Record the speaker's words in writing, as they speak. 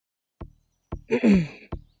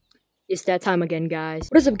It's that time again, guys.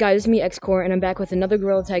 What is up, guys? It's me, excoir, and I'm back with another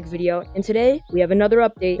Gorilla Tag video. And today, we have another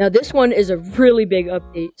update. Now, this one is a really big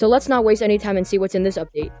update, so let's not waste any time and see what's in this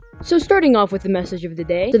update. So, starting off with the message of the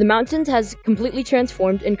day. So, the mountains has completely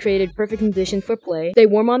transformed and created perfect conditions for play. Stay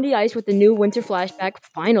warm on the ice with the new winter flashback,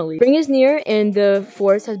 finally. Spring is near, and the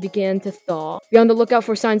forest has begun to thaw. Be on the lookout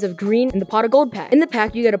for signs of green in the pot of gold pack. In the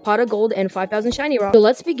pack, you get a pot of gold and 5,000 shiny rocks. So,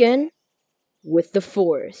 let's begin with the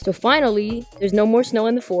forest. So finally, there's no more snow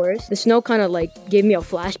in the forest. The snow kind of like gave me a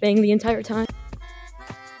flashbang the entire time.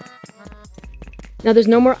 Now there's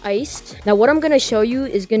no more ice. Now what I'm gonna show you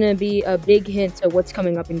is gonna be a big hint of what's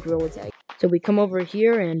coming up in Gorilla Tag. So we come over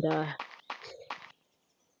here and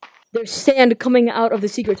there's sand coming out of the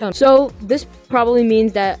secret tunnel. So this probably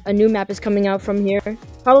means that a new map is coming out from here.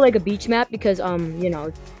 Probably like a beach map because you know,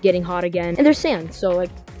 it's getting hot again. And there's sand, so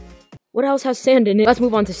like, what else has sand in it? Let's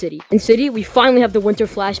move on to City. In City, we finally have the winter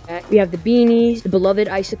flashback. We have the beanies, the beloved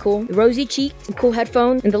icicle, the rosy cheeks, the cool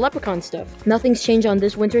headphones, and the leprechaun stuff. Nothing's changed on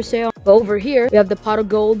this winter sale. But over here, we have the pot of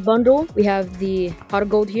gold bundle. We have the pot of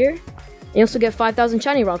gold here. And you also get 5,000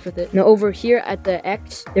 shiny rocks with it. Now over here at the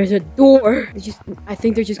X, there's a door. I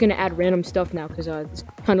think they're just gonna add random stuff now because this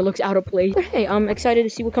kind of looks out of place. But hey, I'm excited to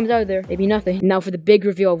see what comes out of there. Maybe nothing. Now for the big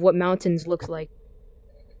reveal of what mountains looks like.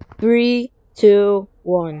 3, 2,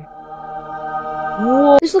 1.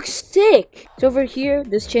 Whoa, this looks sick. So over here,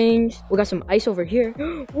 this changed. We got some ice over here.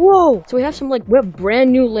 Whoa, so we have we have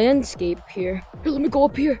brand new landscape here. Here, let me go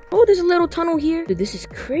up here. Oh, there's a little tunnel here. Dude, this is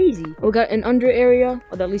crazy. We got an under area.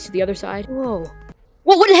 Oh, that leads to the other side. Whoa.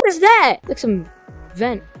 Whoa, what the heck is that? Like some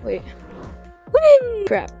vent. Wait. Whee!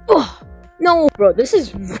 Crap. Oh, no, bro, this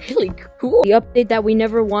is really cool. The update that we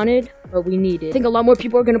never wanted, but we needed. I think a lot more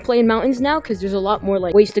people are gonna play in mountains now because there's a lot more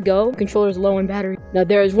like ways to go. Controller's low on battery. Now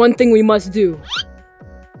there is one thing we must do.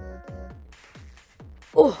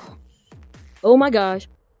 Oh my gosh.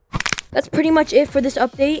 That's pretty much it for this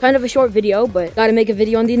update. Kind of a short video, but gotta make a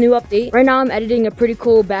video on the new update. Right now, I'm editing a pretty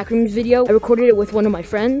cool backrooms video. I recorded it with one of my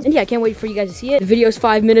friends. And yeah, I can't wait for you guys to see it. The video's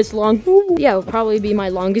 5 minutes long. Yeah, it'll probably be my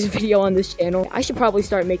longest video on this channel. I should probably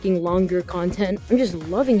start making longer content. I'm just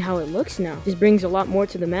loving how it looks now. This brings a lot more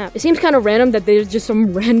to the map. It seems kind of random that there's just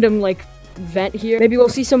some random, like, vent here. Maybe we'll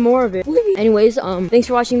see some more of it. Anyways, thanks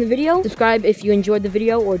for watching the video. Subscribe if you enjoyed the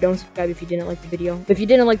video, or don't subscribe if you didn't like the video. If you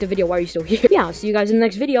didn't like the video, why are you still here? Yeah, I'll see you guys in the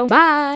next video. Bye!